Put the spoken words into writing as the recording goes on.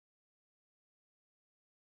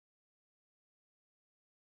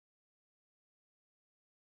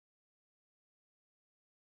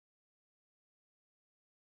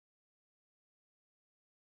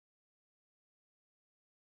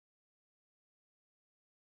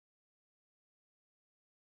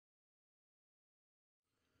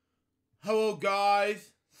Hello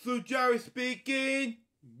guys, Sue Jerry speaking.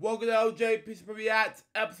 Welcome to LJPCBM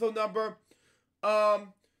episode number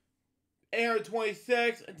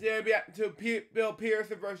 826, and today we'll be reacting to Bill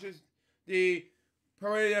Peterson versus the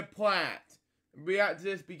Piranha plant. React to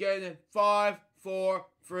this beginning in 5, 4,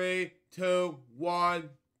 3, 2, 1,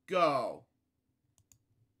 go.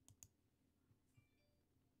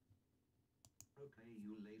 Okay,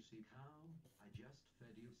 you lazy cow, I just fed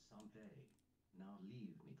you someday. Now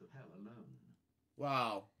leave me the hell alone.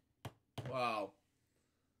 Wow.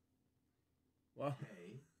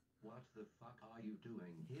 Hey, what the fuck are you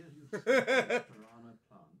doing here, you stupid piranha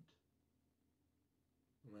plant?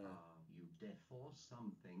 Are you deaf or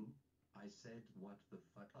something? I said, what the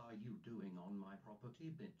fuck are you doing on my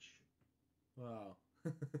property, bitch? Wow.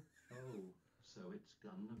 Oh, so it's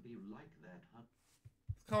gonna be like that, huh?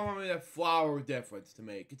 It's kind of a flower difference to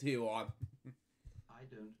me. Continue on. I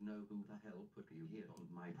don't know who the hell put you here on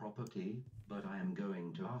my property, but I am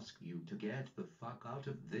going to ask you to get the fuck out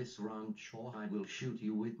of this ranch or I will shoot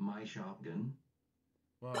you with my shotgun.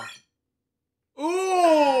 Wow.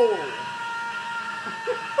 Ooh!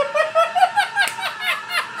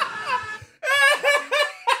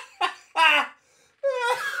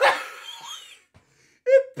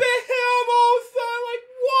 It bit him also. Like,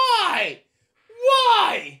 why?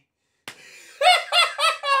 Why?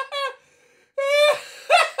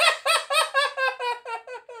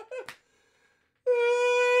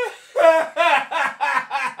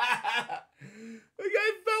 Like, I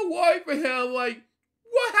felt worried for him. Like,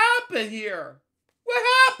 what happened here? What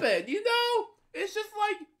happened? You know? It's just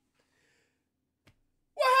like,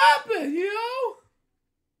 what happened? You know?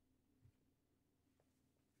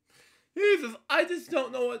 Jesus, I just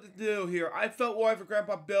don't know what to do here. I felt worried for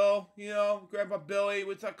Grandpa Bill, you know, Grandpa Billy,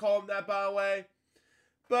 which I call him that, by the way.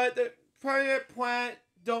 But the permanent plant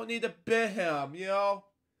don't need to bit him, you know?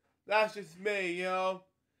 That's just me, you know?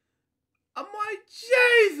 I'm like,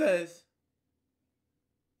 Jesus!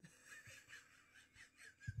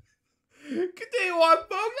 Continue on,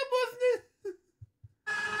 folks. I'm listening.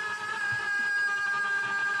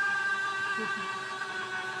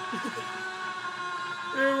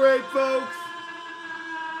 You're right, folks.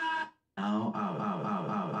 Ow, ow, ow, ow, ow,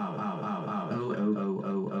 ow, ow, ow,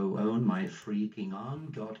 ow, oh, my freaking arm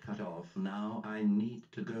got cut off. Now I need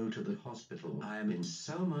to go to the hospital. I am in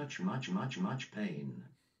so much pain.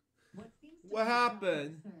 What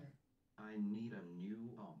happened? I need a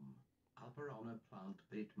new arm. A piranha plant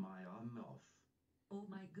bit my arm off. Oh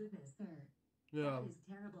my goodness, sir. Yeah. That is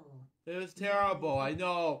terrible. It was terrible. I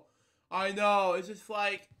know. It's just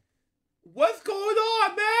like, what's going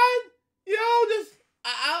on, man? You know, just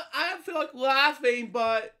I feel like laughing,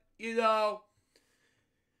 but you know,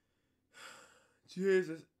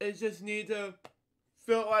 Jesus, it just need to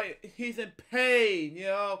feel like he's in pain. You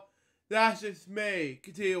know, that's just me.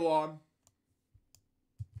 Continue on.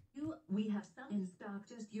 We have some in stock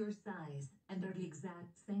just your size, and they're the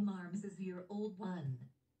exact same arms as your old one.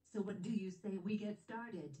 So what do you say we get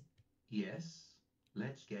started? Yes,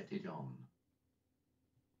 let's get it on.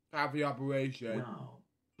 Happy operation. Wow,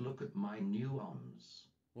 look at my new arms.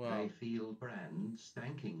 Wow. They feel brand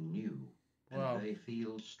spanking new. And Wow. they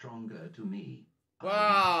feel stronger to me.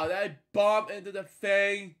 Wow, that bumped into the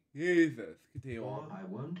thing. Jesus. Continue Or on. I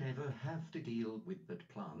won't ever have to deal with that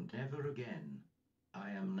plant ever again.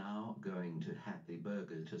 I am now going to Happy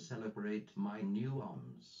Burger to celebrate my new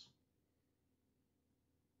arms.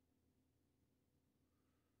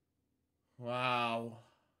 Wow.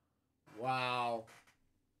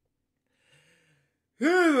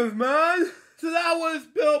 Jesus, man. So that was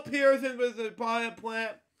Bill Peterson with the piranha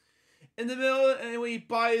plant. In the middle, and when he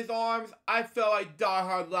bit his arms, I felt like die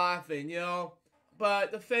hard laughing, you know?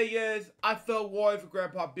 But the thing is, I felt worried for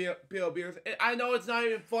Grandpa Bill Peterson. And I know it's not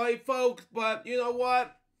even funny, folks, but you know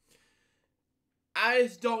what? I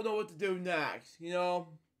just don't know what to do next, you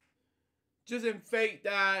know? Just in fate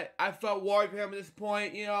that I felt worried for him at this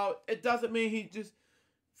point, you know? It doesn't mean he just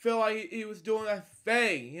feel like he was doing a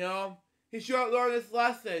thing, you know? He should have learned this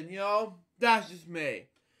lesson, you know? That's just me.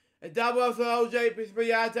 And that was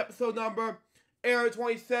LJPCBM episode number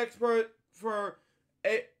 826 for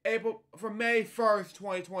May 1st,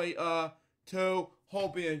 2022.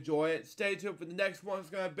 Hope you enjoy it. Stay tuned for the next one. It's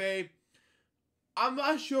gonna be, I'm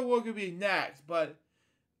not sure what gonna be next, but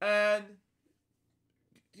and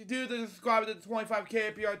to do the subscribe to the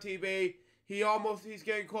 25K PRTV, he's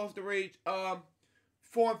getting close to reach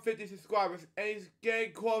 450 subscribers, and he's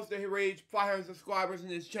getting close to reach 500 subscribers in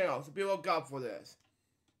his channel. So be look out for this.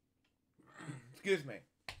 Excuse me.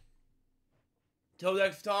 Till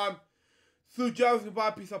next time, Sue Jones, goodbye,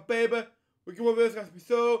 peace out, baby. We can move this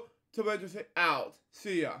episode to out.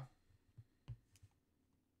 See ya.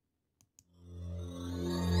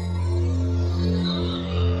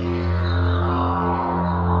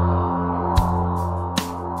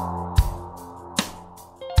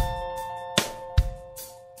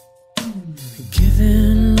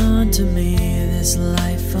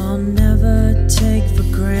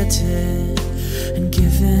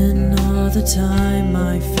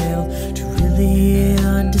 fully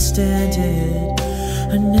understand it.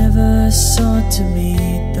 I never sought to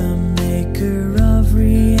meet the maker of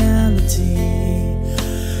reality,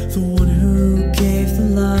 the one who gave the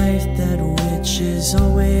life that which is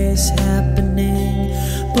always happening.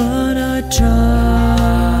 But I tried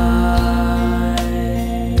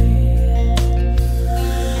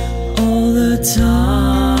all the time.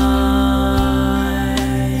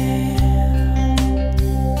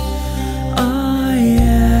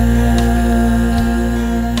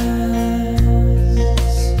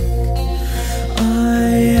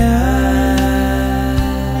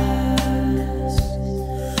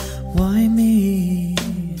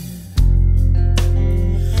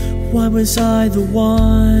 Why was I the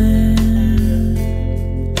one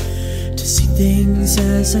to see things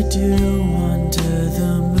as I do under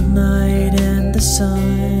the moonlight and the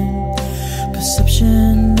sun?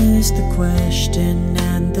 Perception is the question,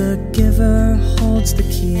 and the giver holds the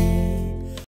key.